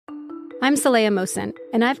I'm Saleha Mohsin,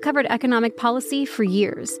 and I've covered economic policy for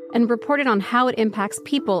years and reported on how it impacts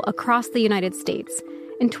people across the United States.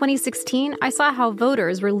 In 2016, I saw how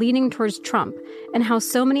voters were leaning towards Trump and how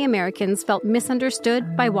so many Americans felt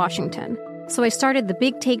misunderstood by Washington. So I started The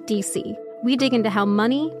Big Take DC. We dig into how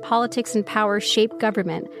money, politics, and power shape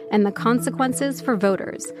government and the consequences for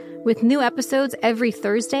voters. With new episodes every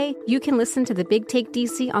Thursday, you can listen to The Big Take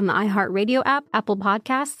DC on the iHeartRadio app, Apple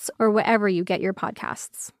Podcasts, or wherever you get your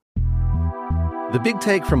podcasts. The Big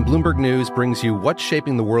Take from Bloomberg News brings you what's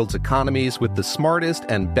shaping the world's economies with the smartest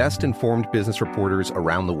and best-informed business reporters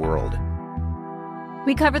around the world.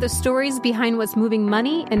 We cover the stories behind what's moving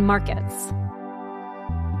money and markets,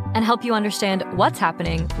 and help you understand what's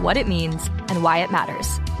happening, what it means, and why it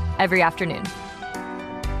matters every afternoon.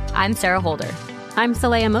 I'm Sarah Holder. I'm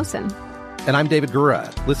Saleha Mohsin. And I'm David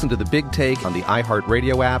Gura. Listen to The Big Take on the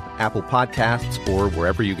iHeartRadio app, Apple Podcasts, or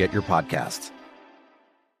wherever you get your podcasts.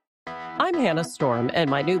 I'm Hannah Storm,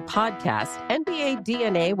 and my new podcast, NBA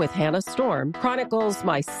DNA with Hannah Storm, chronicles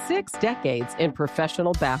my 6 decades in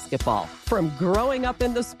professional basketball. From growing up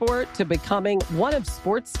in the sport to becoming one of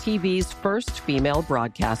sports TV's first female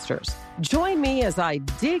broadcasters. Join me as I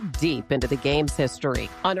dig deep into the game's history,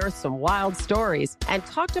 unearth some wild stories, and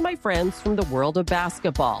talk to my friends from the world of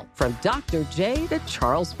basketball, from Dr. J to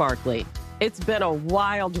Charles Barkley. It's been a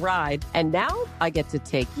wild ride, and now I get to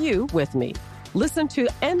take you with me. Listen to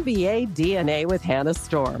NBA DNA with Hannah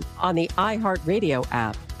Storm on the iHeartRadio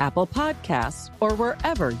app, Apple Podcasts, or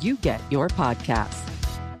wherever you get your podcasts.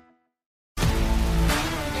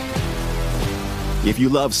 If you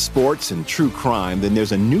love sports and true crime, then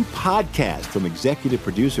there's a new podcast from executive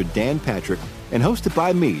producer Dan Patrick and hosted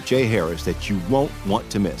by me, Jay Harris, that you won't want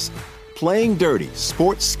to miss. Playing Dirty: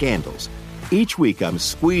 Sports Scandals. Each week, I'm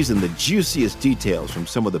squeezing the juiciest details from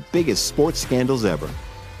some of the biggest sports scandals ever.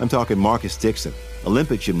 I'm talking Marcus Dixon,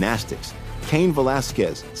 Olympic gymnastics, Cain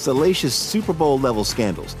Velasquez, salacious Super Bowl-level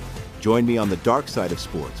scandals. Join me on the dark side of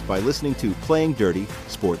sports by listening to Playing Dirty: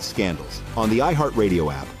 Sports Scandals on the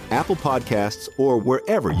iHeartRadio app, Apple Podcasts, or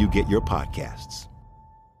wherever you get your podcasts.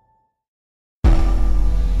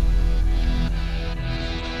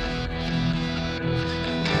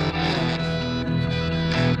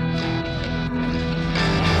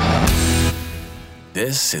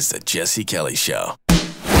 This is the Jesse Kelly Show.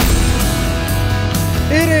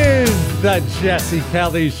 It is the Jesse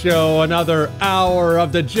Kelly Show, another hour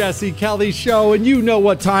of the Jesse Kelly Show, and you know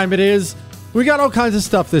what time it is. We got all kinds of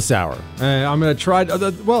stuff this hour. I'm going to try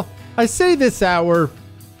to, I say this hour,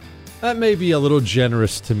 that may be a little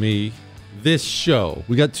generous to me. This show,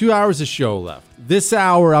 we got 2 hours of show left. This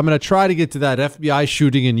hour, I'm going to try to get to that FBI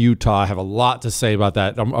shooting in Utah. I have a lot to say about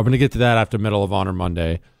that. I'm going to get to that after Medal of Honor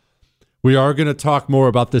Monday. We are going to talk more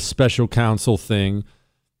about this special counsel thing.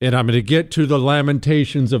 And I'm going to get to the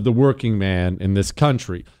lamentations of the working man in this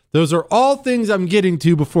country. Those are all things I'm getting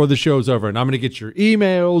to before the show's over. And I'm going to get your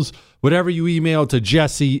emails, whatever you email to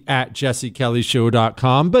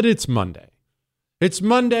jesse@jessekellyshow.com. But it's Monday. It's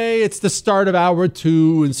Monday. It's the start of hour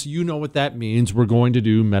 2. And so you know what that means. We're going to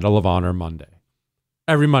do Medal of Honor Monday.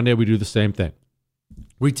 Every Monday we do the same thing.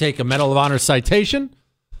 We take a Medal of Honor citation.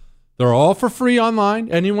 They're all for free online.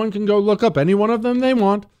 Anyone can go look up any one of them they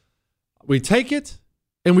want. We take it.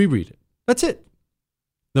 And we read it. That's it.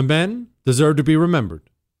 The men deserve to be remembered.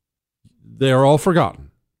 They are all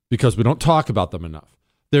forgotten because we don't talk about them enough.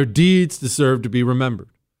 Their deeds deserve to be remembered.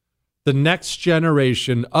 The next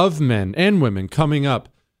generation of men and women coming up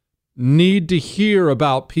need to hear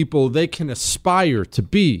about people they can aspire to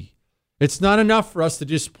be. It's not enough for us to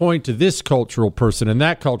just point to this cultural person and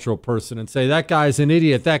that cultural person and say, that guy's an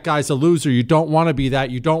idiot, that guy's a loser, you don't want to be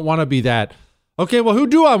that, you don't want to be that. Okay, well, who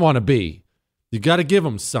do I want to be? You got to give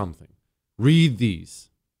them something. Read these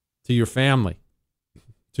to your family,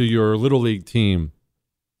 to your Little League team,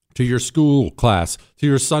 to your school class, to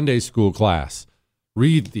your Sunday school class.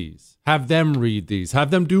 Read these. Have them read these.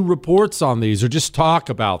 Have them do reports on these or just talk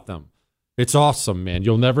about them. It's awesome, man.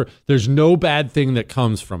 There's no bad thing that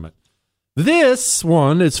comes from it. This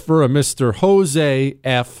one is for a Mr. Jose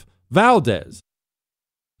F. Valdez.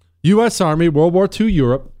 U.S. Army, World War II,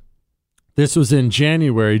 Europe. This was in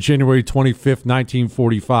January 25th,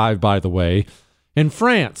 1945, by the way, in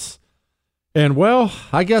France. And, well,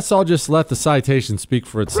 I guess I'll just let the citation speak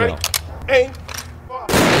for itself.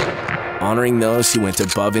 Honoring those who went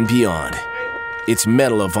above and beyond. It's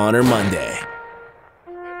Medal of Honor Monday.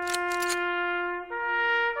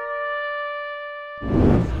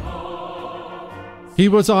 He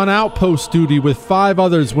was on outpost duty with 5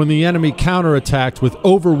 others when the enemy counterattacked with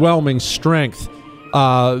overwhelming strength.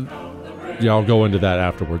 I'll go into that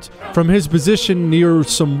afterwards. From his position near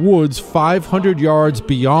some woods 500 yards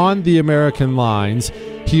beyond the American lines,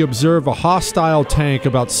 he observed a hostile tank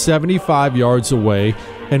about 75 yards away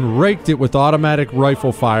and raked it with automatic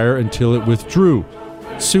rifle fire until it withdrew.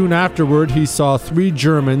 Soon afterward, he saw 3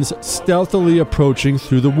 Germans stealthily approaching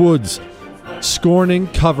through the woods. Scorning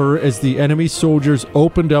cover as the enemy soldiers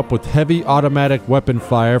opened up with heavy automatic weapon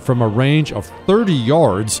fire from a range of 30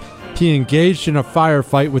 yards, he engaged in a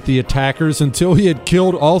firefight with the attackers until he had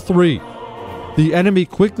killed all 3. The enemy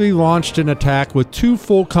quickly launched an attack with 2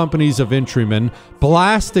 full companies of infantrymen,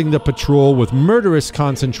 blasting the patrol with murderous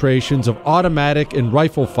concentrations of automatic and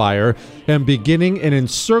rifle fire and beginning an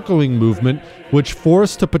encircling movement which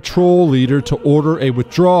forced the patrol leader to order a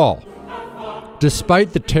withdrawal.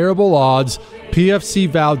 Despite the terrible odds, PFC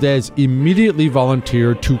Valdez immediately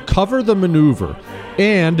volunteered to cover the maneuver,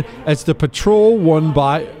 and as the patrol one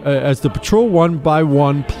by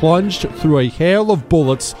one plunged through a hail of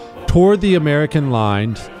bullets toward the American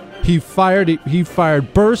lines, he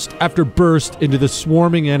fired burst after burst into the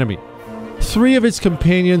swarming enemy. 3 of his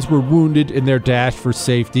companions were wounded in their dash for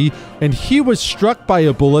safety, and he was struck by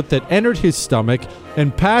a bullet that entered his stomach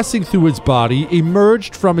and, passing through his body,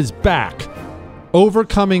 emerged from his back.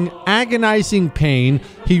 Overcoming agonizing pain,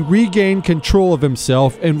 he regained control of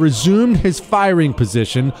himself and resumed his firing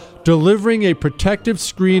position, delivering a protective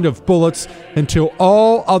screen of bullets until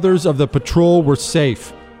all others of the patrol were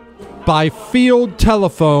safe. By field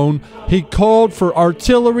telephone, he called for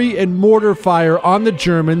artillery and mortar fire on the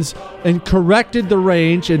Germans and corrected the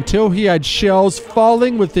range until he had shells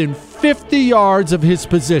falling within 50 yards of his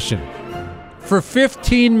position. For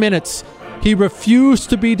 15 minutes, he refused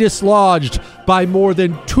to be dislodged by more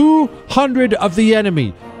than 200 of the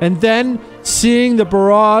enemy, and then, seeing the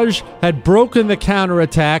barrage had broken the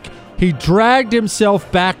counterattack, he dragged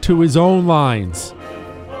himself back to his own lines.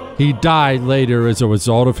 He died later as a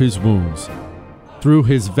result of his wounds. Through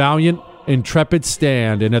his valiant, intrepid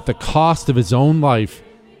stand and at the cost of his own life,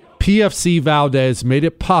 PFC Valdez made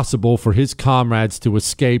it possible for his comrades to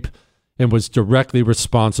escape and was directly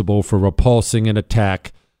responsible for repulsing an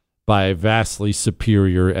attack by vastly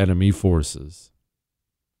superior enemy forces.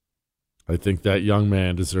 I think that young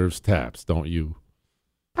man deserves taps, don't you?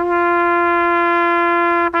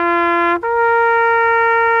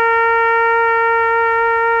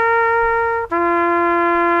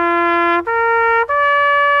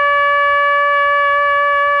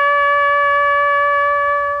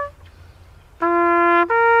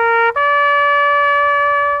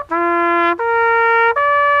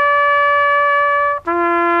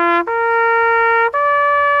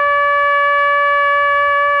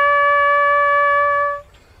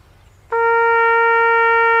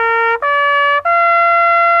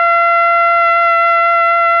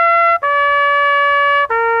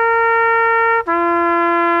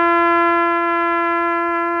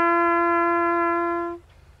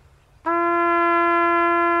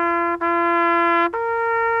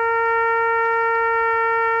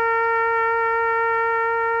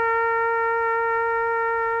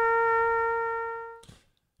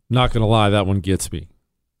 Not going to lie, that one gets me.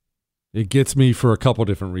 It gets me for a couple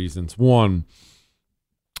different reasons. One,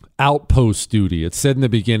 outpost duty. It said in the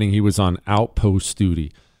beginning he was on outpost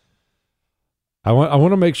duty. I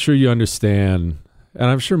want to make sure you understand, and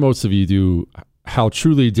I'm sure most of you do, how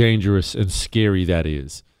truly dangerous and scary that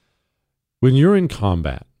is. When you're in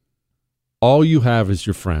combat, all you have is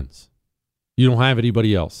your friends. You don't have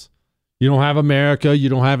anybody else. You don't have America. You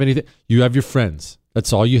don't have anything. You have your friends.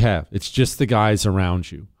 That's all you have. It's just the guys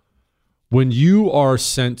around you. When you are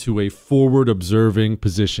sent to a forward observing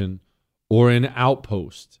position or an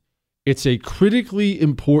outpost, it's a critically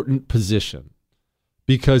important position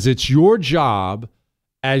because it's your job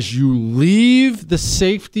as you leave the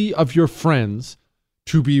safety of your friends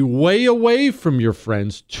to be way away from your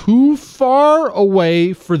friends, too far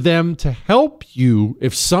away for them to help you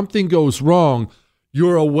if something goes wrong.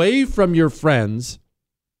 You're away from your friends.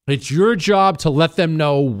 It's your job to let them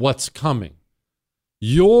know what's coming.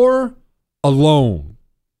 You're alone.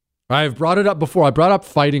 I've brought it up before. I brought up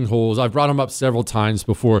fighting holes. I've brought them up several times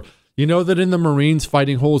before. You know that in the Marines,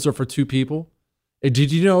 fighting holes are for 2 people?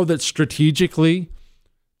 Did you know that strategically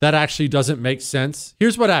that actually doesn't make sense?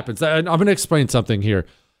 Here's what happens. I'm going to explain something here.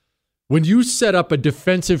 When you set up a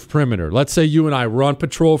defensive perimeter, let's say you and I were on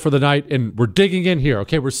patrol for the night and we're digging in here.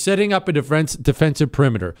 Okay, we're setting up a defensive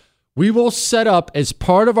perimeter. We will set up as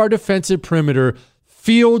part of our defensive perimeter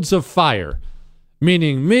fields of fire,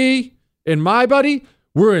 meaning me and my buddy,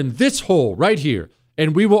 we're in this hole right here,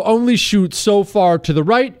 and we will only shoot so far to the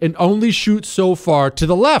right and only shoot so far to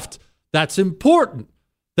the left. That's important.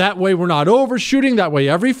 That way we're not overshooting. That way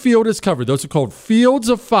every field is covered. Those are called fields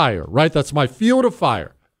of fire, right? That's my field of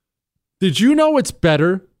fire. Did you know it's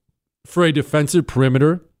better for a defensive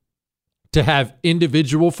perimeter to have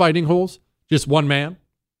individual fighting holes? Just one man?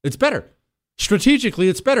 It's better. Strategically,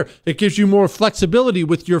 it's better. It gives you more flexibility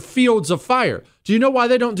with your fields of fire. Do you know why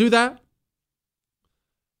they don't do that?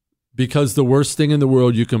 Because the worst thing in the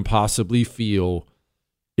world you can possibly feel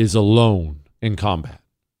is alone in combat.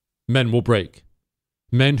 Men will break.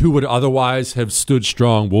 Men who would otherwise have stood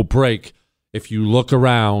strong will break if you look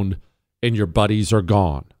around and your buddies are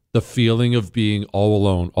gone. The feeling of being all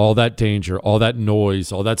alone, all that danger, all that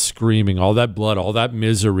noise, all that screaming, all that blood, all that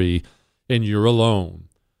misery, and you're alone.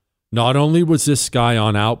 Not only was this guy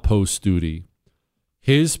on outpost duty,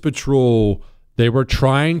 his patrol, they were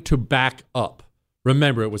trying to back up.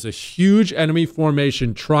 Remember, it was a huge enemy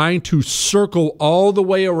formation trying to circle all the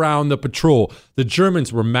way around the patrol. The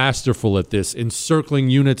Germans were masterful at this, encircling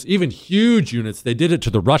units, even huge units. They did it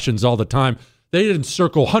to the Russians all the time. They didn't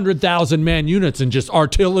circle 100,000-man units and just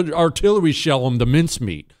artillery shell them to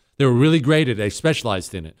mincemeat. They were really great at it. They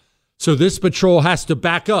specialized in it. So this patrol has to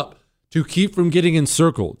back up to keep from getting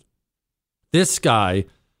encircled. This guy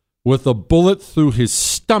with a bullet through his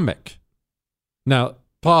stomach. Now,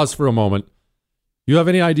 pause for a moment. You have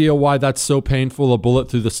any idea why that's so painful, a bullet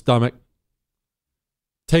through the stomach?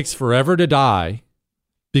 Takes forever to die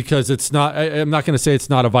because it's not, I'm not going to say it's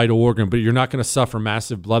not a vital organ, but you're not going to suffer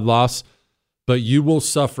massive blood loss, but you will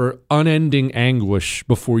suffer unending anguish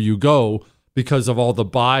before you go because of all the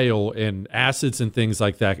bile and acids and things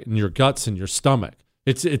like that in your guts and your stomach.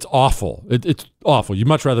 It's awful. It's awful. You'd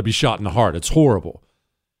much rather be shot in the heart. It's horrible.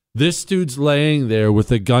 This dude's laying there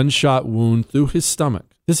with a gunshot wound through his stomach.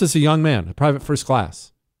 This is a young man, a private first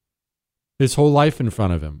class. His whole life in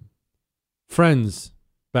front of him. Friends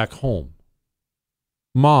back home.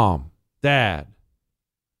 Mom, dad.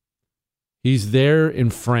 He's there in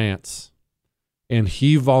France, and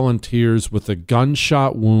he volunteers with a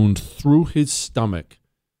gunshot wound through his stomach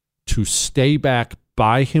to stay back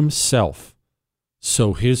by himself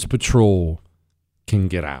so his patrol can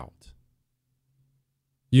get out.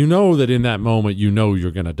 You know that in that moment, you know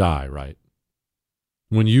you're going to die, right?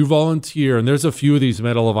 When you volunteer, and there's a few of these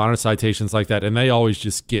Medal of Honor citations like that, and they always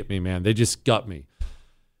just get me, man. They just gut me.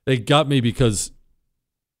 They gut me because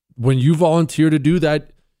when you volunteer to do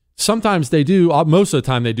that, sometimes they do, most of the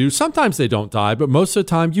time they do, sometimes they don't die, but most of the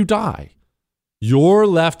time you die. You're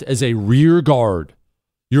left as a rear guard.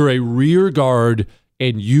 You're a rear guard,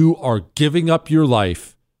 and you are giving up your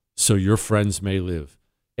life so your friends may live.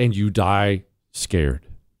 And you die scared,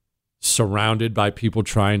 surrounded by people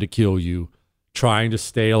trying to kill you, trying to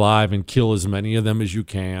stay alive and kill as many of them as you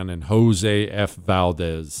can. And Jose F.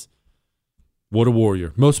 Valdez, what a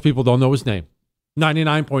warrior. Most people don't know his name.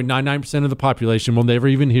 99.99% of the population will never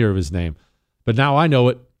even hear of his name. But now I know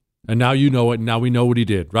it, and now you know it, and now we know what he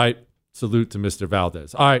did, right? Salute to Mr.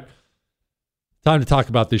 Valdez. All right, time to talk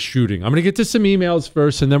about this shooting. I'm going to get to some emails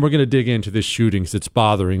first, and then we're going to dig into this shooting because it's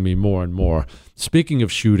bothering me more and more. Speaking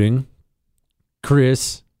of shooting,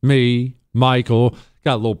 Chris, me, Michael,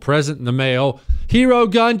 got a little present in the mail. Hero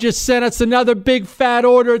Gun just sent us another big fat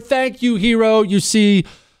order. Thank you, Hero. You see,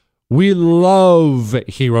 we love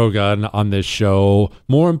Hero Gun on this show.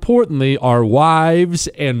 More importantly, our wives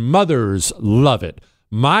and mothers love it.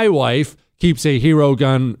 My wife keeps a Hero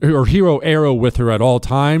Gun or Hero Arrow with her at all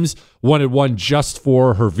times. Wanted one just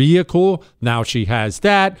for her vehicle. Now she has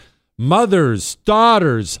that. Mothers,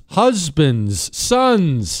 daughters, husbands,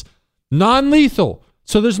 sons, non-lethal.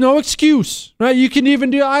 So there's no excuse, right? You can even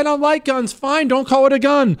do, I don't like guns. Fine, don't call it a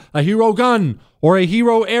gun. A Hero Gun or a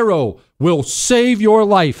Hero Arrow will save your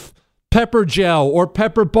life. Pepper gel or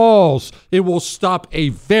pepper balls, it will stop a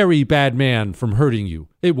very bad man from hurting you.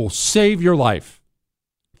 It will save your life.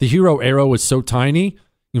 The Hero Arrow is so tiny,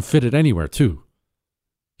 you can fit it anywhere too.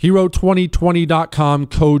 Hero2020.com,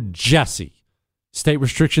 code Jesse. State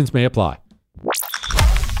restrictions may apply.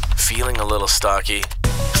 Feeling a little stocky?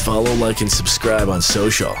 Follow, like, and subscribe on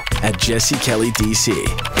social at Jesse Kelly DC.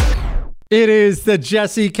 It is the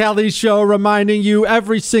Jesse Kelly Show, reminding you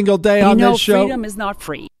every single day on this show. Freedom is not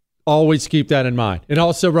free. Always keep that in mind. And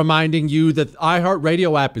also reminding you that the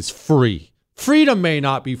iHeartRadio app is free. Freedom may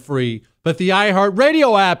not be free, but the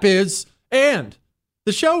iHeartRadio app is, and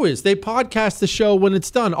the show is. They podcast the show when it's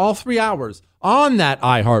done, all 3 hours, on that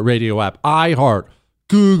iHeartRadio app. iHeart,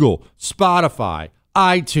 Google, Spotify,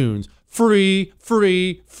 iTunes. Free,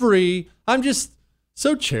 free, free. I'm just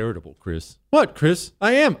so charitable, Chris. What, Chris?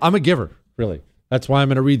 I am. I'm a giver, really. That's why I'm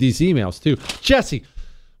going to read these emails, too. Jesse,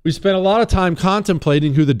 we spent a lot of time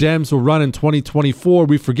contemplating who the Dems will run in 2024.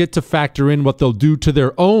 We forget to factor in what they'll do to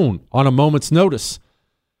their own on a moment's notice.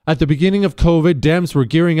 At the beginning of COVID, Dems were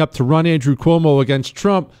gearing up to run Andrew Cuomo against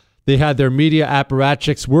Trump. They had their media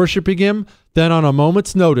apparatchiks worshiping him. Then on a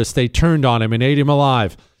moment's notice, they turned on him and ate him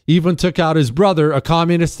alive. Even took out his brother, a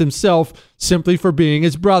communist himself, simply for being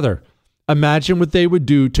his brother. Imagine what they would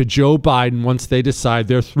do to Joe Biden once they decide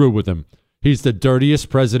they're through with him. He's the dirtiest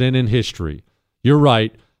president in history. You're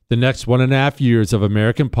right. The next 1.5 years of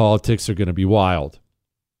American politics are going to be wild.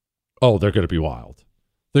 Oh, they're going to be wild.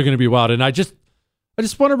 They're going to be wild. And I just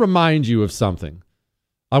want to remind you of something.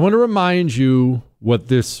 I want to remind you what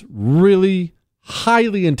this really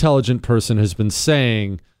highly intelligent person has been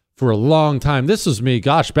saying for a long time. This was me,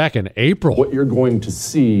 back in April. What you're going to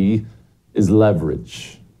see is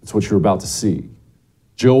leverage. It's what you're about to see.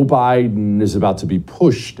 Joe Biden is about to be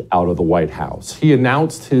pushed out of the White House. He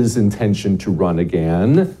announced his intention to run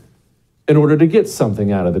again in order to get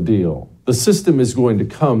something out of the deal. The system is going to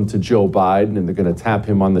come to Joe Biden and they're going to tap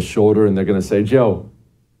him on the shoulder and they're going to say, Joe,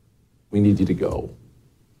 we need you to go.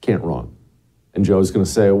 Can't run. And Joe's going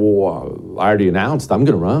to say, well, I already announced I'm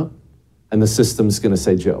going to run. And the system's going to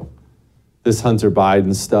say, Joe, this Hunter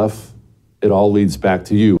Biden stuff, it all leads back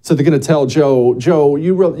to you. So they're going to tell Joe,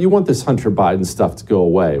 you want this Hunter Biden stuff to go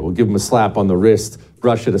away. We'll give him a slap on the wrist,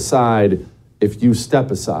 brush it aside. If you step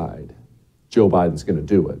aside, Joe Biden's going to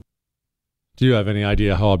do it. Do you have any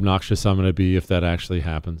idea how obnoxious I'm going to be if that actually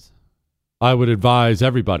happens? I would advise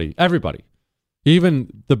everybody,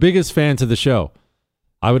 even the biggest fans of the show,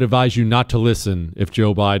 I would advise you not to listen if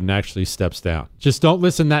Joe Biden actually steps down. Just don't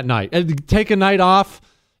listen that night. Take a night off.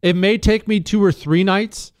 It may take me 2 or 3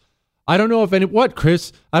 nights. I don't know if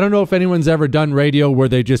Chris? I don't know if anyone's ever done radio where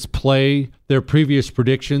they just play their previous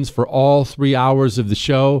predictions for all 3 hours of the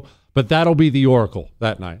show, but that'll be the Oracle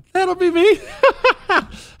that night. That'll be me.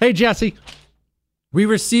 Hey, Jesse, we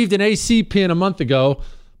received an AC pin a month ago,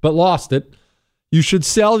 but lost it. You should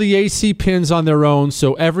sell the AC pins on their own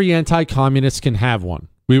so every anti-communist can have one.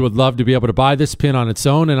 We would love to be able to buy this pin on its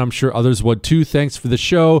own, and I'm sure others would too. Thanks for the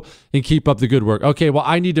show, and keep up the good work. Okay, well,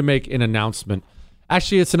 I need to make an announcement.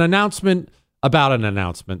 Actually, it's an announcement about an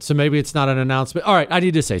announcement, so maybe it's not an announcement. All right, I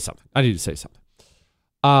need to say something.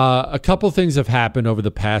 A couple things have happened over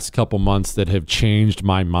the past couple months that have changed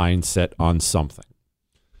my mindset on something.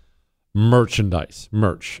 Merch.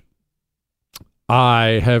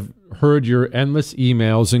 I have heard your endless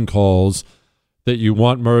emails and calls that you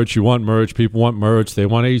want merch, people want merch, they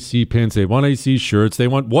want AC pins, they want AC shirts, they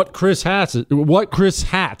want what Chris hats,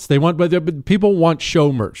 people want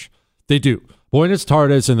show merch. They do. Buenos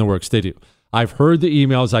Tardes in the works, they do. I've heard the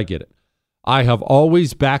emails, I get it. I have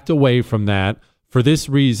always backed away from that for this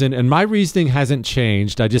reason, and my reasoning hasn't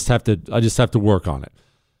changed. I just have to work on it.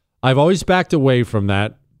 I've always backed away from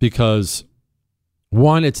that because,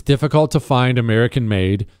 one, it's difficult to find American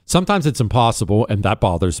made. Sometimes it's impossible, and that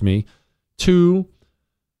bothers me. 2,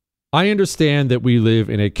 I understand that we live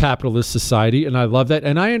in a capitalist society, and I love that.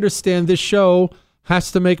 And I understand this show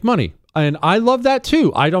has to make money. And I love that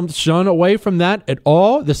too. I don't shun away from that at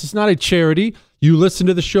all. This is not a charity. You listen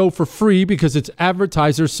to the show for free because it's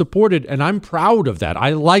advertiser supported, and I'm proud of that.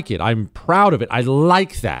 I like it. I'm proud of it. I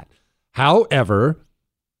like that. However,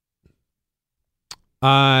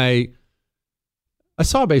 I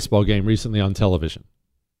saw a baseball game recently on television.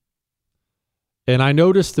 And I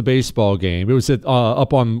noticed the baseball game. It was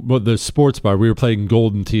up on the sports bar. We were playing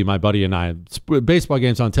Golden Tee, my buddy and I. Baseball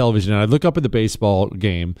games on television. And I look up at the baseball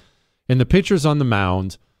game, and the pitcher's on the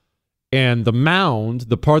mound. And the mound,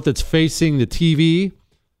 the part that's facing the TV,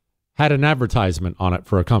 had an advertisement on it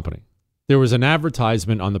for a company. There was an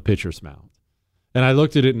advertisement on the pitcher's mound. And I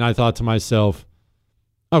looked at it and I thought to myself,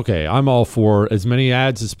 okay, I'm all for as many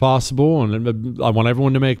ads as possible. And I want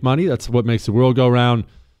everyone to make money. That's what makes the world go round.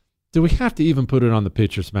 Do we have to even put it on the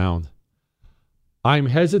pitcher's mound? I'm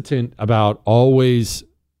hesitant about always.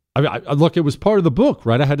 Look, it was part of the book,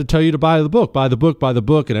 right? I had to tell you to buy the book,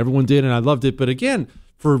 and everyone did, and I loved it. But again,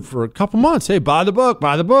 for a couple months, hey, buy the book.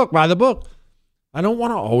 I don't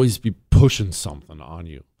want to always be pushing something on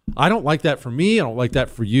you. I don't like that for me. I don't like that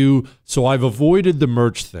for you. So I've avoided the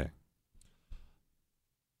merch thing.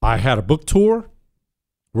 I had a book tour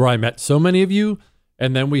where I met so many of you.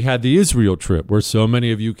 And then we had the Israel trip where so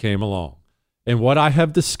many of you came along. And what I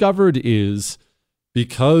have discovered is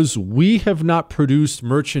because we have not produced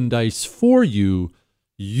merchandise for you,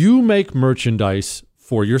 you make merchandise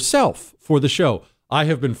for yourself, for the show. I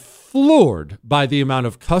have been floored by the amount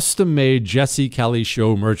of custom-made Jesse Kelly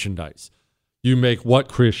Show merchandise. You make What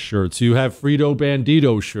Chris shirts. You have Frito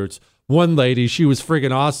Bandito shirts. One lady, she was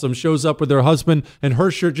friggin' awesome, shows up with her husband, and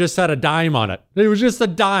her shirt just had a dime on it. It was just a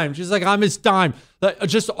dime. She's like, I'm his dime.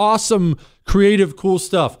 Just awesome, creative, cool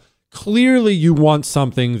stuff. clearly you want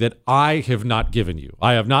something that I have not given you.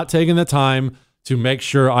 I have not taken the time to make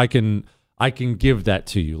sure I can give that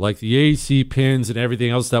to you. Like the AC pins and everything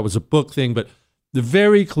else, that was a book thing, but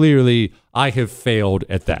very clearly I have failed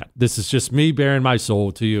at that. This is just me bearing my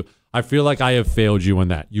soul to you. I feel like I have failed you in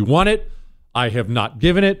that. You want it. I have not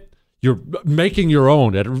given it. You're making your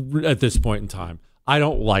own at this point in time. I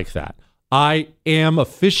don't like that. I am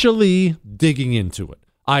officially digging into it.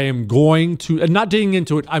 I am going to, and not digging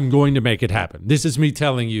into it, I'm going to make it happen. This is me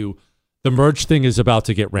telling you the merch thing is about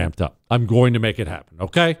to get ramped up. I'm going to make it happen,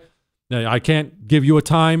 okay? Now, I can't give you a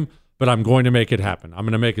time, but I'm going to make it happen. I'm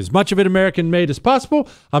going to make as much of it American-made as possible.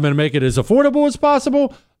 I'm going to make it as affordable as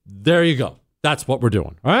possible. There you go. That's what we're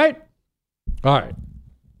doing, all right? All right.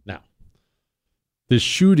 Now, this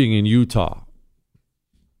shooting in Utah,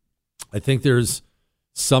 I think there's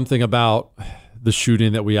something about the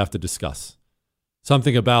shooting that we have to discuss.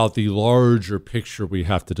 Something about the larger picture we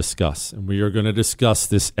have to discuss. And we are going to discuss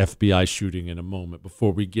this FBI shooting in a moment.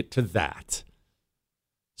 Before we get to that,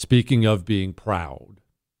 speaking of being proud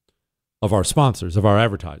of our sponsors, of our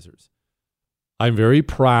advertisers, I'm very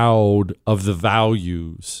proud of the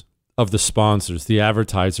values of the sponsors, the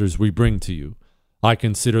advertisers we bring to you. I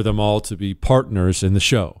consider them all to be partners in the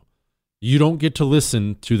show. You don't get to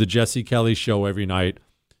listen to the Jesse Kelly Show every night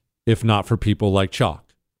if not for people like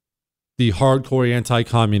Chalk, the hardcore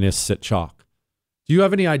anti-communists at Chalk. Do you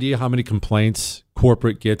have any idea how many complaints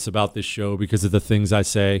corporate gets about this show because of the things I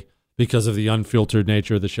say, because of the unfiltered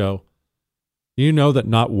nature of the show? Do you know that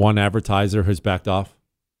not one advertiser has backed off?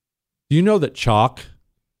 Do you know that Chalk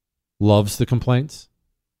loves the complaints?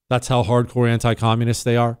 That's how hardcore anti-communists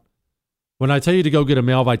they are. When I tell you to go get a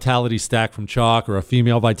male vitality stack from Chalk or a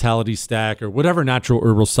female vitality stack or whatever natural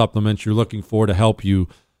herbal supplements you're looking for to help you,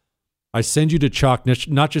 I send you to Chalk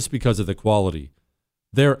not just because of the quality.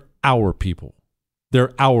 They're our people.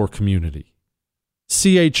 They're our community.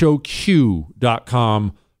 CHOQ.com.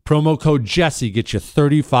 Promo code Jesse gets you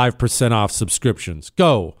 35% off subscriptions.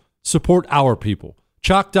 Go. Support our people.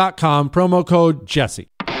 Chalk.com. Promo code Jesse.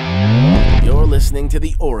 You're listening to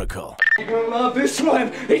The Oracle. You're gonna love this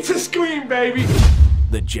one. It's a scream, baby.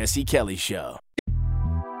 The Jesse Kelly Show.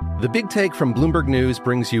 The Big Take from Bloomberg News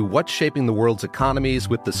brings you what's shaping the world's economies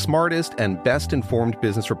with the smartest and best-informed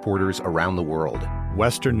business reporters around the world.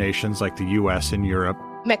 Western nations like the U.S. and Europe.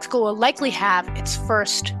 Mexico will likely have its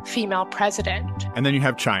first female president. And then you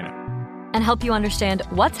have China. And help you understand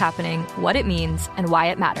what's happening, what it means, and why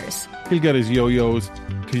it matters. He'll get his yo-yos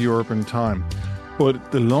to Europe in time.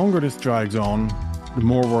 But the longer this drags on, the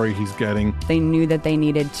more worry he's getting. They knew that they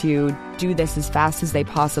needed to do this as fast as they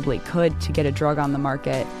possibly could to get a drug on the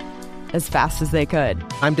market as fast as they could.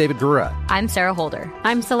 I'm David Gura. I'm Sarah Holder.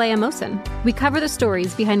 I'm Saleha Mohsen. We cover the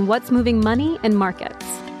stories behind what's moving money and markets.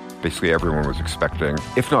 Basically, everyone was expecting,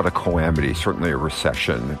 if not a calamity, certainly a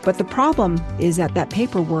recession. But the problem is that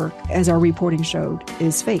paperwork, as our reporting showed,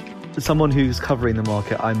 is fake. As someone who's covering the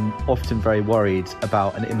market, I'm often very worried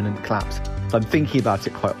about an imminent collapse. So I'm thinking about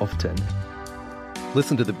it quite often.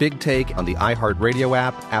 Listen to The Big Take on the iHeartRadio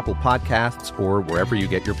app, Apple Podcasts, or wherever you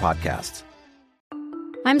get your podcasts.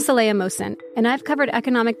 I'm Saleha Mohsen, and I've covered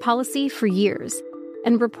economic policy for years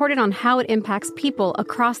and reported on how it impacts people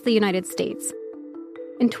across the United States.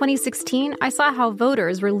 In 2016, I saw how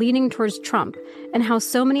voters were leaning towards Trump and how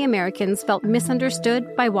so many Americans felt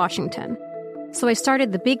misunderstood by Washington. So I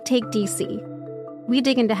started The Big Take DC. We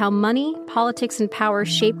dig into how money, politics, and power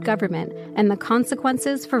shape government and the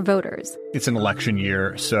consequences for voters. It's an election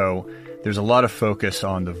year, so there's a lot of focus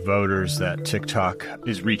on the voters that TikTok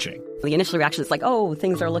is reaching. The initial reaction is like, oh,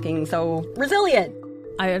 things are looking so resilient.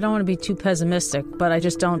 I don't want to be too pessimistic, but I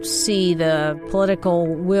just don't see the political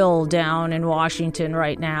will down in Washington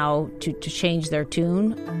right now to change their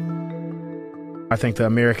tune. I think the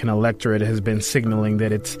American electorate has been signaling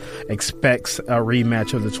that it expects a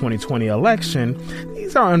rematch of the 2020 election.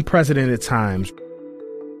 These are unprecedented times.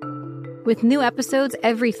 With new episodes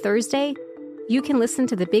every Thursday, you can listen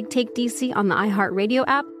to The Big Take DC on the iHeartRadio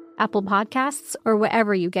app, Apple Podcasts, or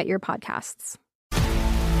wherever you get your podcasts.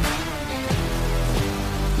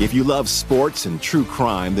 If you love sports and true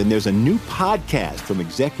crime, then there's a new podcast from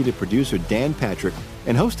executive producer Dan Patrick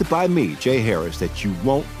and hosted by me, Jay Harris, that you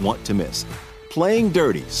won't want to miss. Playing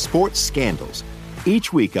Dirty: Sports Scandals.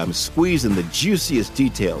 Each week, I'm squeezing the juiciest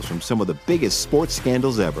details from some of the biggest sports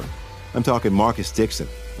scandals ever. I'm talking Marcus Dixon,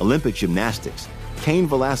 Olympic gymnastics, Cain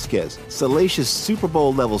Velasquez, salacious Super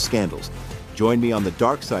Bowl-level scandals. Join me on the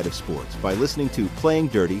dark side of sports by listening to Playing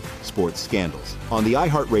Dirty: Sports Scandals on the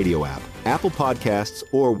iHeartRadio app, Apple Podcasts,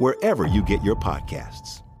 or wherever you get your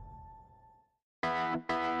podcasts.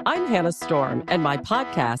 I'm Hannah Storm, and my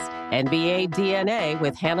podcast, NBA DNA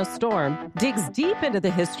with Hannah Storm, digs deep into the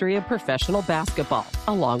history of professional basketball,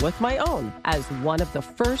 along with my own, as one of the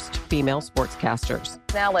first female sportscasters.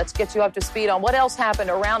 Now let's get you up to speed on what else happened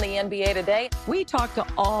around the NBA today. We talk to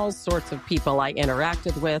all sorts of people I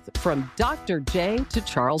interacted with, from Dr. J to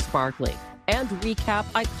Charles Barkley, and recap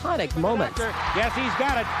iconic moments. Yes, he's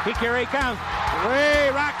got it. Here he comes. Way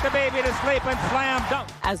rock the baby to sleep and slam dunk.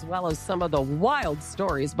 As well as some of the wild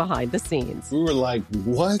stories behind the scenes. We were like,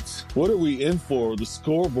 what? What are we in for? The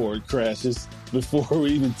scoreboard crashes before we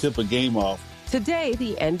even tip a game off. Today,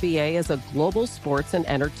 the NBA is a global sports and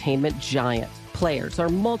entertainment giant. Players are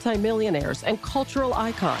multimillionaires and cultural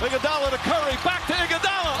icons. Iguodala to Curry, back to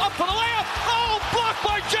Iguodala, up for the layup. Oh, blocked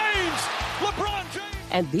by James. LeBron James.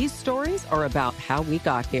 And these stories are about how we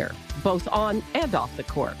got here, both on and off the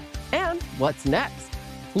court. And what's next?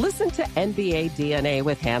 Listen to NBA DNA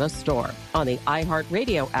with Hannah Storm on the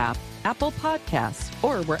iHeartRadio app, Apple Podcasts,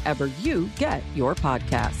 or wherever you get your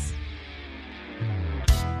podcasts.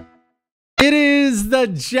 It is the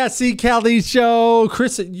Jesse Kelly Show.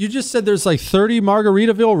 Chris, you just said there's like 30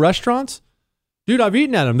 Margaritaville restaurants? Dude, I've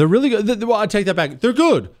eaten at them. They're really good. Well, I take that back. They're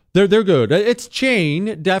good. They're good. It's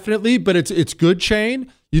chain, definitely, but it's good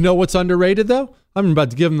chain. You know what's underrated, though? I'm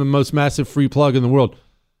about to give them the most massive free plug in the world.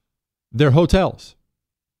 They're hotels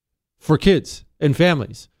for kids and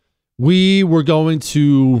families. We were going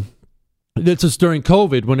to, this was during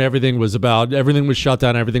COVID when everything was shut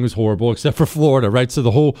down, everything was horrible, except for Florida, right? So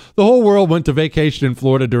the whole world went to vacation in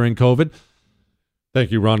Florida during COVID.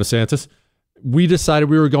 Thank you, Ron DeSantis. We decided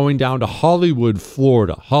we were going down to Hollywood,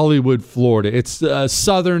 Florida. It's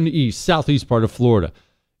southeast part of Florida.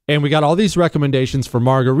 And we got all these recommendations for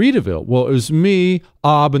Margaritaville. Well, it was me,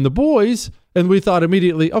 Ob, and the boys, and we thought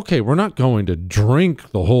immediately, okay, we're not going to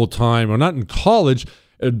drink the whole time. We're not in college.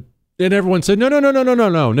 And everyone said,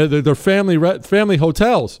 no. They're family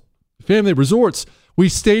hotels, family resorts. We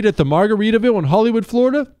stayed at the Margaritaville in Hollywood,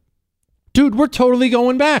 Florida. Dude, we're totally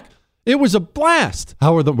going back. It was a blast.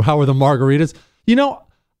 How are the margaritas? You know,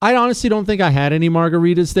 I honestly don't think I had any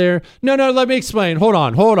margaritas there. No, let me explain. Hold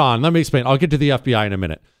on. Let me explain. I'll get to the FBI in a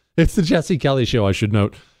minute. It's the Jesse Kelly Show, I should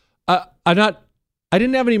note. I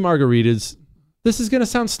didn't have any margaritas. This is going to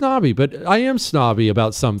sound snobby, but I am snobby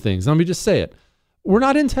about some things. Let me just say it. We're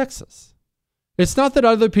not in Texas. It's not that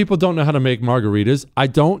other people don't know how to make margaritas. I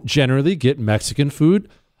don't generally get Mexican food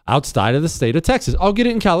outside of the state of Texas. I'll get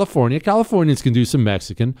it in California. Californians can do some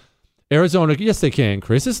Mexican. Arizona, yes, they can,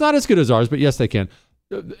 Chris. It's not as good as ours, but yes, they can.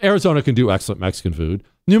 Arizona can do excellent Mexican food.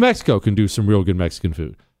 New Mexico can do some real good Mexican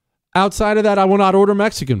food. Outside of that, I will not order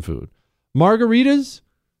Mexican food. Margaritas,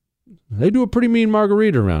 they do a pretty mean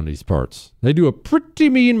margarita around these parts.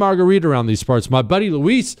 My buddy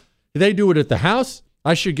Luis, they do it at the house.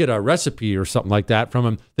 I should get a recipe or something like that from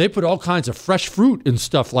him. They put all kinds of fresh fruit and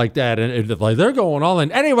stuff like that, and like they're going all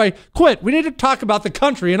in. Anyway, quit. We need to talk about the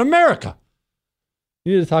country in America.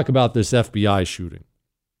 We need to talk about this FBI shooting.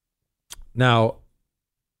 Now,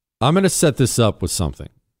 I'm going to set this up with something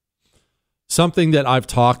that I've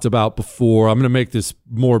talked about before. I'm going to make this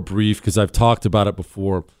more brief because I've talked about it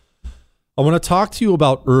before. I want to talk to you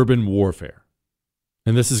about urban warfare.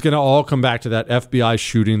 And this is going to all come back to that FBI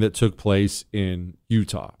shooting that took place in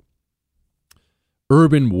Utah.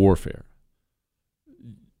 Urban warfare.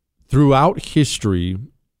 Throughout history,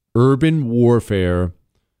 urban warfare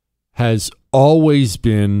has always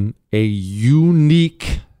been a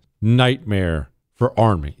unique nightmare for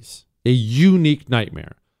armies. A unique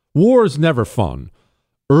nightmare. War is never fun.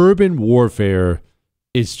 Urban warfare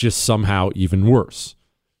is just somehow even worse.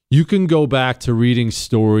 You can go back to reading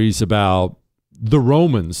stories about the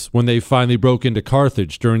Romans when they finally broke into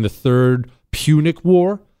Carthage during the Third Punic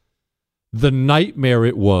War. The nightmare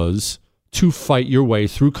it was to fight your way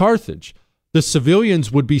through Carthage. The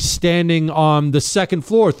civilians would be standing on the second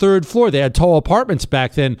floor, third floor. They had tall apartments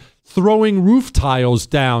back then, throwing roof tiles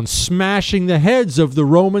down, smashing the heads of the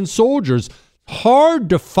Roman soldiers. Hard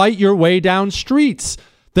to fight your way down streets.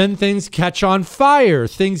 Then things catch on fire.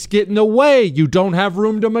 Things get in the way. You don't have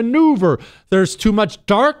room to maneuver. There's too much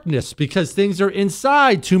darkness because things are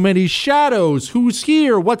inside. Too many shadows. Who's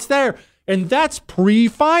here? What's there? And that's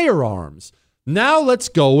pre-firearms. Now let's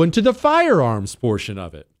go into the firearms portion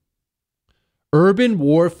of it. Urban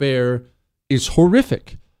warfare is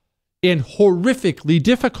horrific and horrifically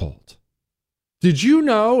difficult. Did you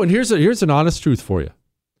know, and here's an honest truth for you,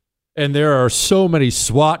 and there are so many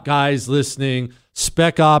SWAT guys listening,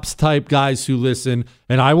 spec ops type guys who listen,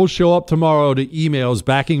 and I will show up tomorrow to emails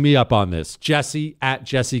backing me up on this,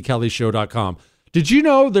 jesse@jessekellyshow.com. Did you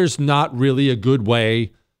know there's not really a good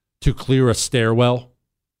way to clear a stairwell?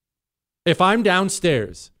 If I'm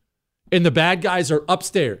downstairs and the bad guys are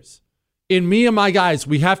upstairs. And me and my guys,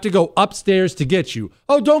 we have to go upstairs to get you.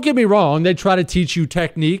 Oh, don't get me wrong. They try to teach you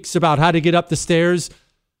techniques about how to get up the stairs.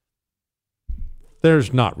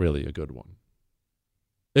 There's not really a good one.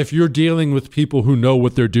 If you're dealing with people who know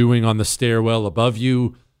what they're doing on the stairwell above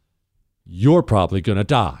you, you're probably going to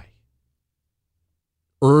die.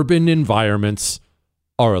 Urban environments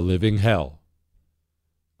are a living hell.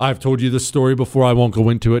 I've told you this story before. I won't go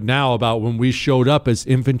into it now about when we showed up as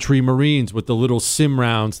infantry Marines with the little sim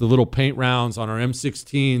rounds, the little paint rounds on our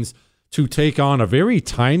M16s to take on a very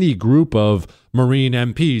tiny group of Marine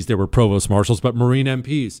MPs. They were provost marshals, but Marine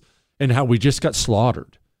MPs, and how we just got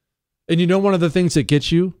slaughtered. And you know one of the things that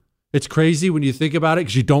gets you? It's crazy when you think about it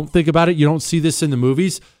because you don't think about it. You don't see this in the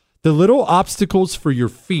movies. The little obstacles for your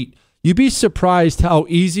feet. You'd be surprised how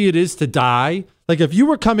easy it is to die. Like if you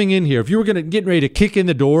were coming in here, if you were getting ready to kick in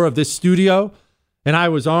the door of this studio and I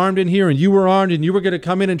was armed in here and you were armed and you were going to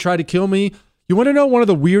come in and try to kill me, you want to know one of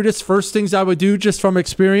the weirdest first things I would do just from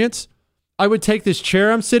experience? I would take this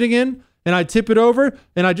chair I'm sitting in and I'd tip it over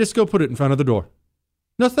and I'd just go put it in front of the door.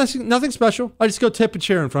 Nothing special. I just go tip a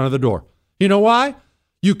chair in front of the door. You know why?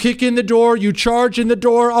 You kick in the door, you charge in the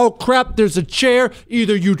door. Oh, crap, there's a chair.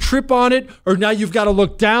 Either you trip on it or now you've got to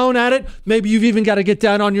look down at it. Maybe you've even got to get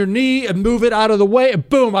down on your knee and move it out of the way. And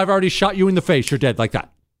boom, I've already shot you in the face. You're dead like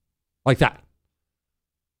that. Like that.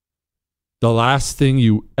 The last thing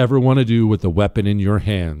you ever want to do with a weapon in your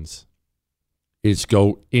hands is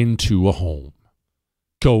go into a home,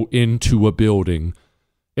 go into a building,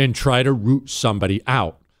 and try to root somebody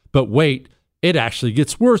out. But wait. It actually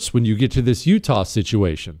gets worse when you get to this Utah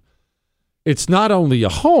situation. It's not only a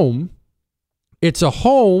home, it's a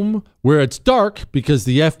home where it's dark because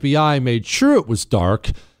the FBI made sure it was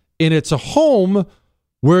dark, and it's a home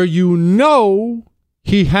where you know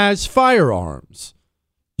he has firearms.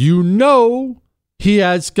 You know he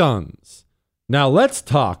has guns. Now let's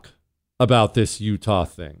talk about this Utah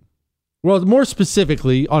thing. Well, more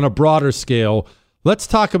specifically, on a broader scale, let's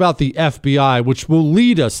talk about the FBI, which will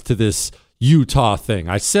lead us to this Utah thing.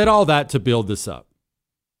 I said all that to build this up.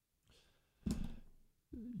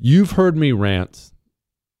 You've heard me rant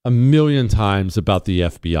a million times about the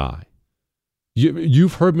FBI.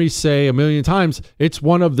 You've heard me say a million times it's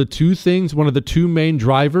one of the two main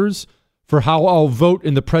drivers for how I'll vote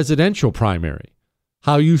in the presidential primary.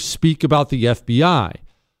 How you speak about the FBI.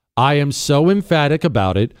 I am so emphatic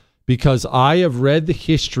about it because I have read the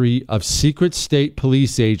history of secret state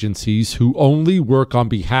police agencies who only work on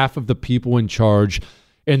behalf of the people in charge,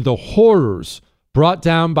 and the horrors brought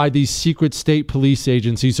down by these secret state police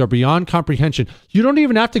agencies are beyond comprehension. You don't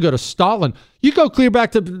even have to go to Stalin. You go clear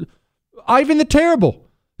back to Ivan the Terrible.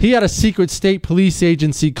 He had a secret state police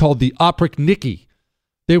agency called the Oprichniki.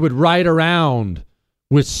 They would ride around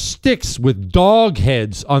with sticks with dog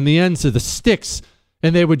heads on the ends of the sticks,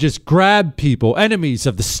 and they would just grab people, enemies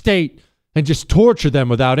of the state, and just torture them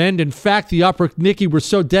without end. In fact, the Oprichniki were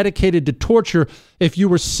so dedicated to torture, if you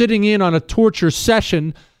were sitting in on a torture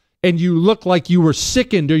session and you looked like you were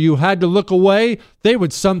sickened or you had to look away, they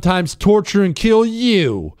would sometimes torture and kill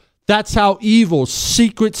you. That's how evil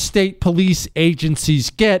secret state police agencies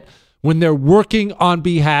get when they're working on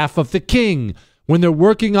behalf of the king, when they're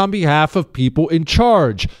working on behalf of people in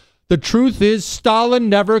charge. The truth is, Stalin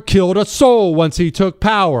never killed a soul once he took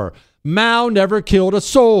power. Mao never killed a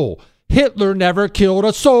soul. Hitler never killed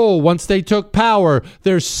a soul once they took power.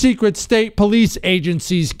 Their secret state police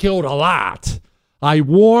agencies killed a lot. I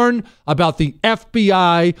warn about the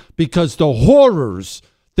FBI because the horrors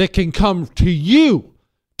that can come to you,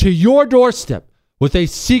 to your doorstep, with a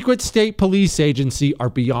secret state police agency are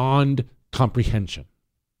beyond comprehension.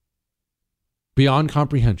 Beyond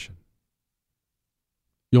comprehension.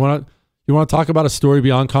 You want to talk about a story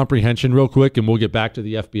beyond comprehension real quick, and we'll get back to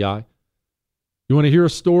the FBI? You want to hear a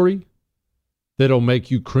story that'll make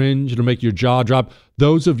you cringe, it'll make your jaw drop?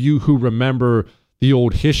 Those of you who remember the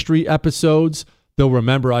old history episodes, they'll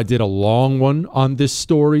remember I did a long one on this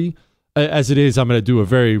story. As it is, I'm going to do a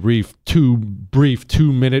very brief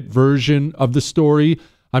 2-minute version of the story.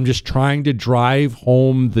 I'm just trying to drive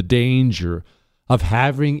home the danger of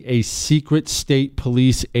having a secret state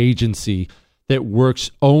police agency that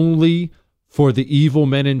works only for the evil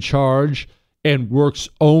men in charge and works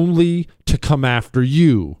only to come after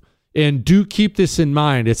you. And do keep this in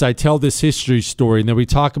mind as I tell this history story, and then we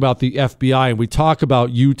talk about the FBI and we talk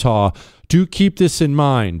about Utah. Do keep this in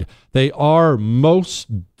mind. They are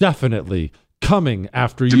most definitely coming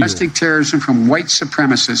after you. Domestic terrorism from white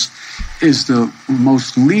supremacists is the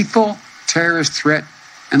most lethal terrorist threat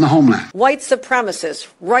and the homeland. White supremacists,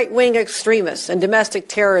 right-wing extremists, and domestic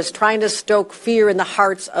terrorists trying to stoke fear in the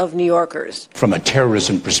hearts of New Yorkers. From a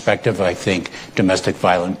terrorism perspective, I think domestic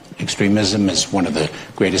violent extremism is one of the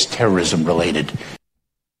greatest terrorism-related.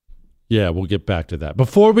 Yeah, we'll get back to that.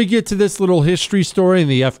 Before we get to this little history story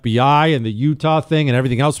and the FBI and the Utah thing and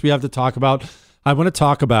everything else we have to talk about, I want to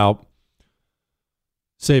talk about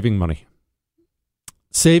saving money.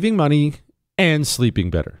 Saving money and sleeping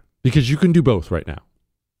better, because you can do both right now.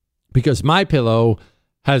 Because MyPillow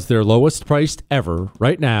has their lowest priced ever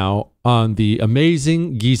right now on the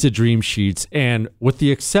amazing Giza Dream Sheets. And with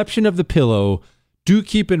the exception of the pillow, do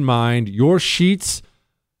keep in mind your sheets,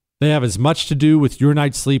 they have as much to do with your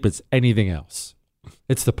night's sleep as anything else.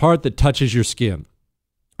 It's the part that touches your skin.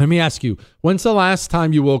 Let me ask you, when's the last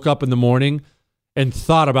time you woke up in the morning and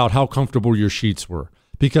thought about how comfortable your sheets were?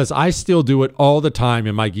 Because I still do it all the time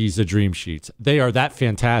in my Giza Dream Sheets. They are that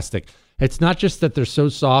fantastic. It's not just that they're so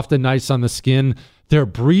soft and nice on the skin, they're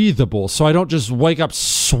breathable. So I don't just wake up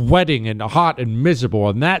sweating and hot and miserable,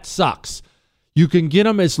 and that sucks. You can get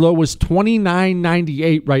them as low as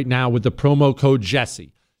 $29.98 right now with the promo code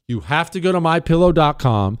Jesse. You have to go to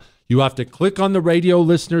MyPillow.com. You have to click on the radio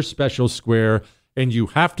listener special square, and you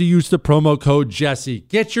have to use the promo code Jesse.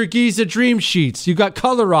 Get your Giza Dream Sheets. You got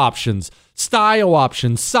color options, style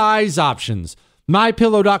options, size options.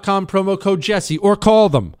 MyPillow.com promo code Jesse, or call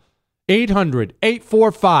them.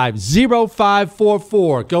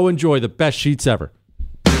 800-845-0544. Go enjoy the best sheets ever.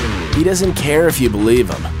 He doesn't care if you believe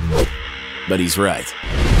him, but he's right.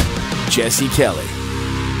 Jesse Kelly.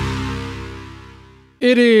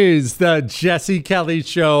 It is the Jesse Kelly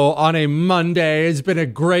Show on a Monday. It's been a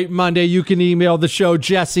great Monday. You can email the show,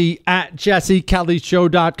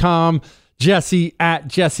 jesse@jessekellyshow.com.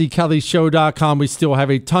 jesse@jessekellyshow.com. We still have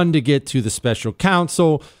a ton to get to, the special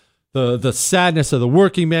counsel, the sadness of the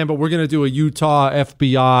working man, but we're going to do a Utah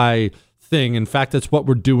FBI thing. In fact, that's what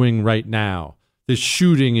we're doing right now. This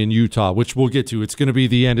shooting in Utah, which we'll get to. It's going to be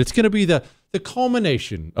the end. It's going to be the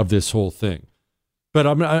culmination of this whole thing. But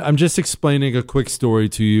I'm just explaining a quick story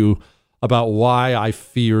to you about why I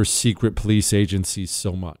fear secret police agencies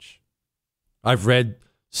so much. I've read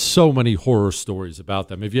so many horror stories about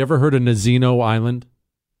them. Have you ever heard of Nazino Island?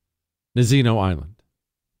 Nazino Island.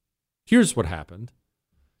 Here's what happened.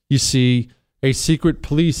 You see, a secret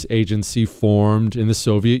police agency formed in the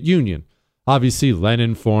Soviet Union. Obviously,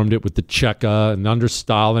 Lenin formed it with the Cheka, and under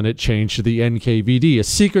Stalin it changed to the NKVD, a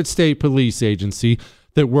secret state police agency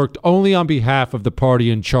that worked only on behalf of the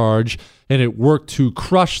party in charge, and it worked to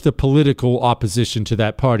crush the political opposition to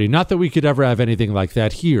that party. Not that we could ever have anything like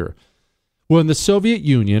that here. Well, in the Soviet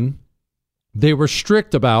Union, they were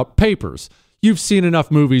strict about papers. You've seen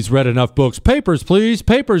enough movies, read enough books. Papers, please,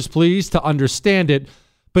 to understand it.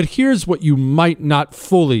 But here's what you might not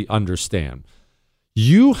fully understand.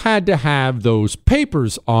 You had to have those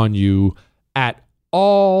papers on you at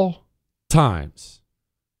all times.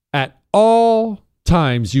 At all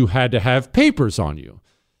times you had to have papers on you.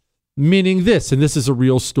 Meaning this, and this is a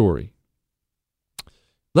real story.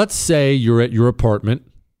 Let's say you're at your apartment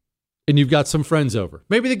and you've got some friends over.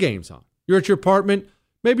 Maybe the game's on. You're at your apartment.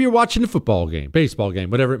 Maybe you're watching a football game, baseball game,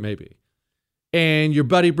 whatever it may be. And your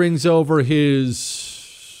buddy brings over his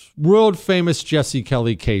world famous Jesse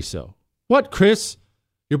Kelly queso. What, Chris?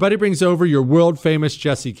 Your buddy brings over your world famous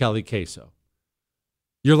Jesse Kelly queso.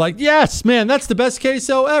 You're like, yes, man, that's the best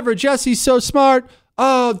queso ever. Jesse's so smart.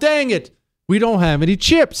 Oh, dang it. We don't have any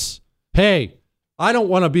chips. Hey, I don't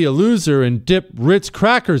want to be a loser and dip Ritz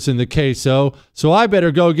crackers in the queso, so I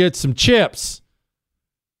better go get some chips.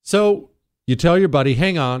 So you tell your buddy,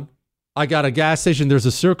 hang on, I got a gas station. There's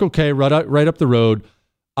a Circle K right up the road.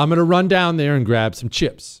 I'm going to run down there and grab some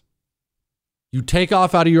chips. You take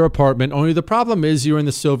off out of your apartment, only the problem is you're in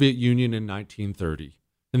the Soviet Union in the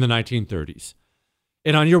 1930s.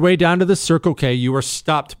 And on your way down to the Circle K, you are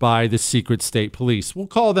stopped by the secret state police. We'll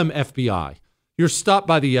call them FBI. You're stopped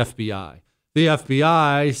by the FBI. The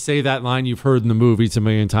FBI say that line you've heard in the movies a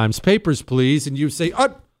million times, papers, please. And you say,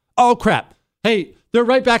 oh crap. Hey, they're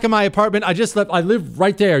right back in my apartment. I live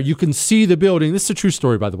right there. You can see the building. This is a true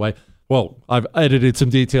story, by the way. Well, I've edited some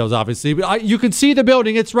details, obviously, but you can see the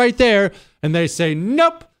building. It's right there. And they say,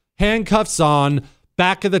 nope, handcuffs on,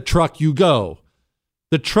 back of the truck you go.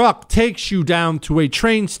 The truck takes you down to a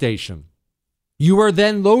train station. You are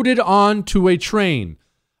then loaded onto a train,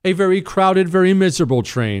 a very crowded, very miserable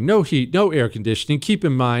train. No heat, no air conditioning. Keep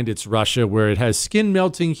in mind, it's Russia, where it has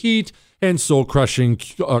skin-melting heat and soul-crushing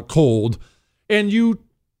cold. And you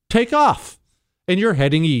take off, and you're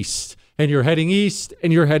heading east. And you're heading east,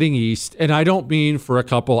 and you're heading east. And I don't mean for a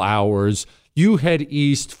couple hours. You head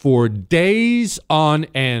east for days on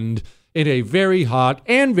end. in a very hot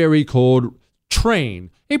and very cold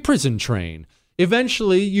train, a prison train.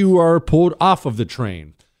 Eventually, you are pulled off of the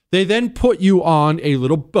train. They then put you on a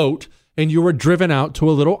little boat, and you are driven out to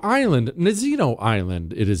a little island, Nazino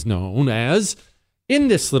Island, it is known as. In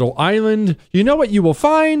this little island, you know what you will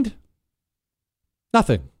find?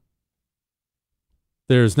 Nothing.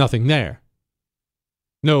 There's nothing there.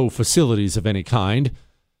 No facilities of any kind.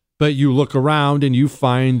 But you look around and you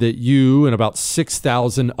find that you and about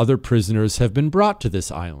 6,000 other prisoners have been brought to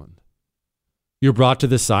this island. You're brought to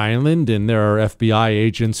this island, and there are FBI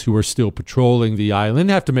agents who are still patrolling the island,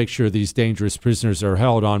 have to make sure these dangerous prisoners are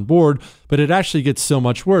held on board, but it actually gets so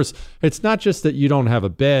much worse. It's not just that you don't have a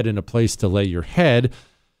bed and a place to lay your head.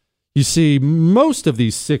 You see, most of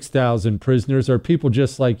these 6,000 prisoners are people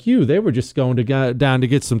just like you. They were just going down to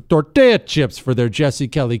get some tortilla chips for their Jesse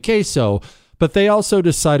Kelly queso. But they also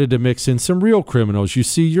decided to mix in some real criminals. You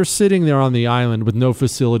see, you're sitting there on the island with no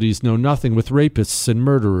facilities, no nothing, with rapists and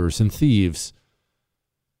murderers and thieves.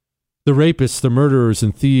 The rapists, the murderers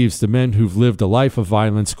and thieves, the men who've lived a life of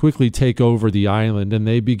violence quickly take over the island, and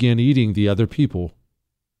they begin eating the other people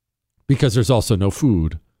because there's also no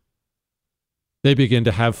food. They begin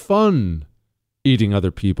to have fun eating other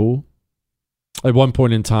people. At one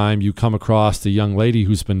point in time, you come across a young lady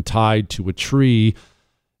who's been tied to a tree,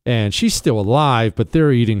 and she's still alive, but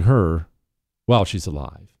they're eating her while she's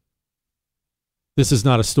alive. This is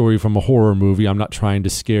not a story from a horror movie. I'm not trying to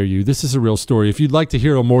scare you. This is a real story. If you'd like to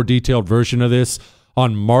hear a more detailed version of this,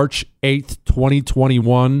 on March 8th,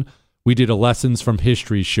 2021, we did a Lessons from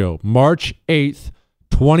History show. March 8th,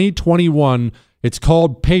 2021. It's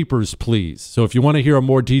called Papers, Please. So if you want to hear a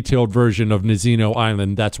more detailed version of Nazino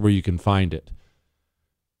Island, that's where you can find it.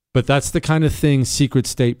 But that's the kind of thing secret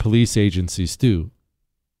state police agencies do.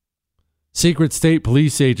 Secret state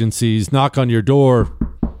police agencies knock on your door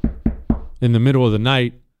in the middle of the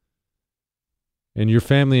night, and your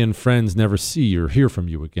family and friends never see or hear from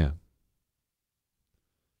you again.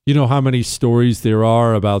 You know how many stories there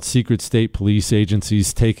are about secret state police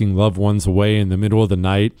agencies taking loved ones away in the middle of the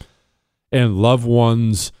night, and loved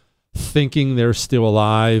ones thinking they're still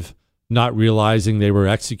alive, not realizing they were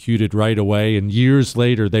executed right away, and years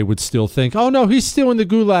later they would still think, oh no, he's still in the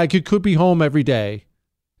gulag, he could be home every day.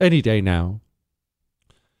 Any day now.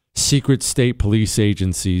 Secret state police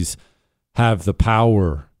agencies have the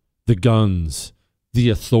power, the guns, the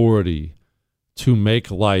authority to make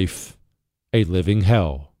life a living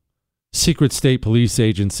hell. Secret state police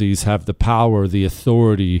agencies have the power, the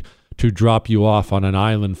authority to drop you off on an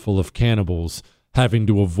island full of cannibals, having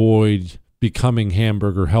to avoid becoming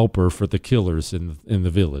hamburger helper for the killers in the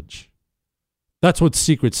village. That's what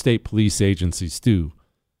secret state police agencies do.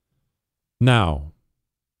 Now,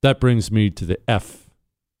 that brings me to the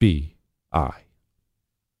FBI.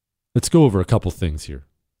 Let's go over a couple things here.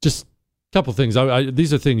 Just a couple things.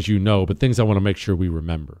 These are things you know, but things I want to make sure we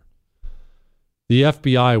remember. The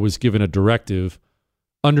FBI was given a directive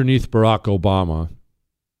underneath Barack Obama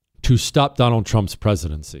to stop Donald Trump's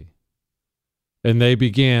presidency. And they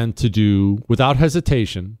began to do, without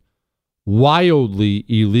hesitation, wildly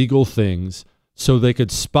illegal things so they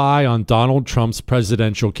could spy on Donald Trump's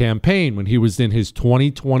presidential campaign when he was in his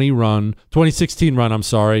 2016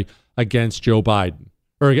 run, against Joe Biden.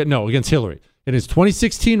 Against Hillary. In his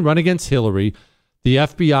 2016 run against Hillary, the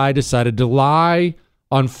FBI decided to lie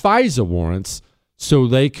on FISA warrants so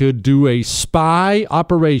they could do a spy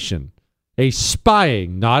operation. A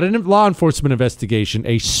spying, not a law enforcement investigation,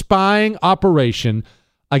 a spying operation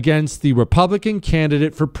against the Republican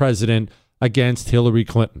candidate for president against Hillary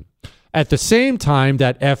Clinton. At the same time,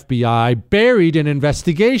 that FBI buried an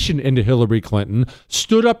investigation into Hillary Clinton,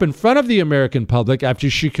 stood up in front of the American public after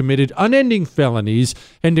she committed unending felonies,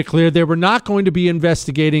 and declared they were not going to be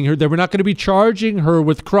investigating her, they were not going to be charging her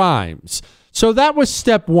with crimes. So that was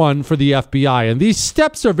step one for the FBI. And these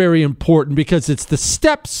steps are very important because it's the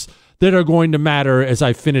steps that are going to matter as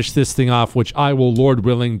I finish this thing off, which I will, Lord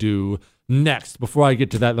willing, do next. Before I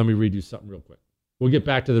get to that, let me read you something real quick. We'll get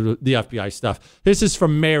back to the FBI stuff. This is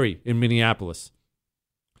from Mary in Minneapolis.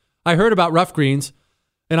 I heard about Rough Greens,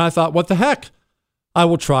 and I thought, what the heck? I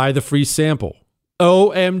will try the free sample.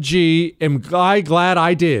 OMG, am I glad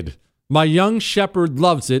I did. My young shepherd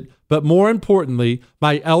loves it, but more importantly,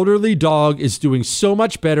 my elderly dog is doing so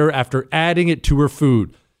much better after adding it to her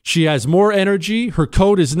food. She has more energy, her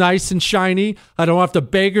coat is nice and shiny, I don't have to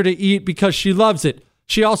beg her to eat because she loves it.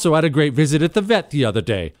 She also had a great visit at the vet the other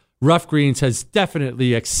day. Rough Greens has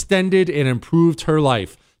definitely extended and improved her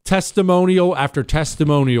life. Testimonial after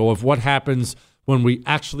testimonial of what happens when we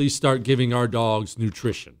actually start giving our dogs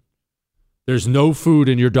nutrition. There's no food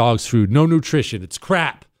in your dog's food, no nutrition. It's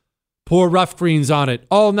crap. Pour Rough Greens on it,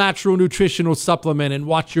 all natural nutritional supplement, and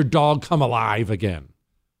watch your dog come alive again.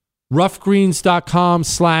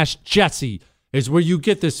 Roughgreens.com/Jesse is where you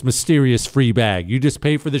get this mysterious free bag. You just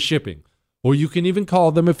pay for the shipping. Or you can even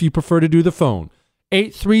call them if you prefer to do the phone.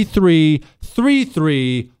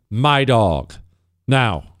 833-33-MY-DOG.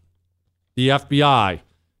 Now, the FBI,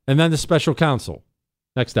 and then the special counsel.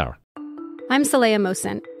 Next hour. I'm Saleha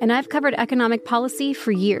Mohsin, and I've covered economic policy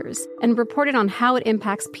for years and reported on how it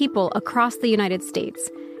impacts people across the United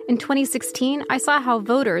States. In 2016, I saw how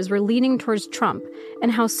voters were leaning towards Trump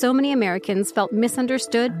and how so many Americans felt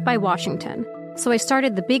misunderstood by Washington. So I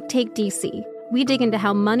started The Big Take DC. We dig into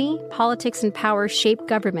how money, politics, and power shape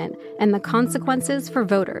government and the consequences for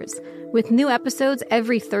voters. With new episodes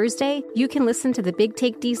every Thursday, you can listen to The Big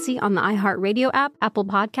Take DC on the iHeartRadio app, Apple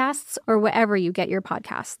Podcasts, or wherever you get your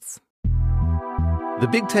podcasts. The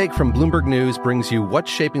Big Take from Bloomberg News brings you what's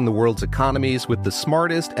shaping the world's economies with the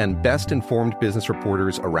smartest and best-informed business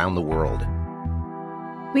reporters around the world.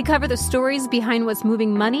 We cover the stories behind what's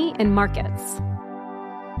moving money and markets.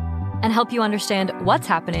 And help you understand what's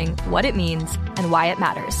happening, what it means, and why it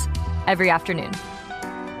matters every afternoon.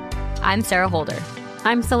 I'm Sarah Holder.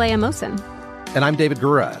 I'm Saleha Mohsin. And I'm David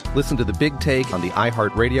Gura. Listen to The Big Take on the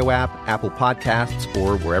iHeartRadio app, Apple Podcasts,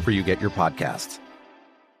 or wherever you get your podcasts.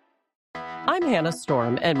 I'm Hannah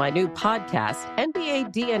Storm, and my new podcast,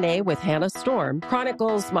 NBA DNA with Hannah Storm,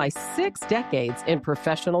 chronicles my 6 decades in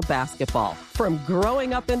professional basketball. From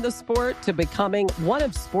growing up in the sport to becoming one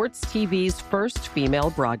of sports TV's first female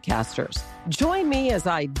broadcasters. Join me as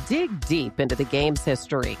I dig deep into the game's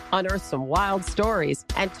history, unearth some wild stories,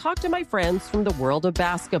 and talk to my friends from the world of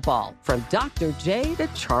basketball, from Dr. J to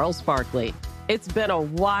Charles Barkley. It's been a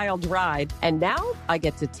wild ride, and now I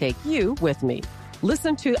get to take you with me.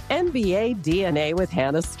 Listen to NBA DNA with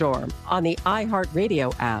Hannah Storm on the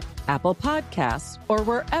iHeartRadio app, Apple Podcasts, or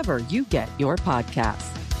wherever you get your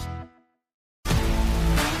podcasts.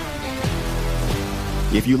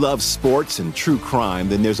 If you love sports and true crime,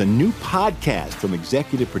 then there's a new podcast from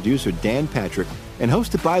executive producer Dan Patrick and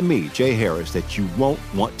hosted by me, Jay Harris, that you won't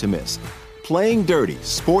want to miss. Playing Dirty: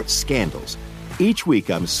 Sports Scandals. Each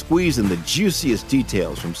week, I'm squeezing the juiciest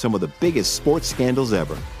details from some of the biggest sports scandals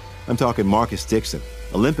ever. I'm talking Marcus Dixon,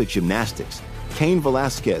 Olympic gymnastics, Cain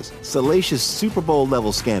Velasquez, salacious Super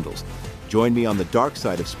Bowl-level scandals. Join me on the dark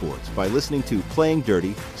side of sports by listening to Playing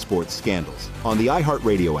Dirty: Sports Scandals on the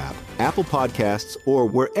iHeartRadio app, Apple Podcasts, or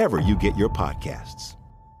wherever you get your podcasts.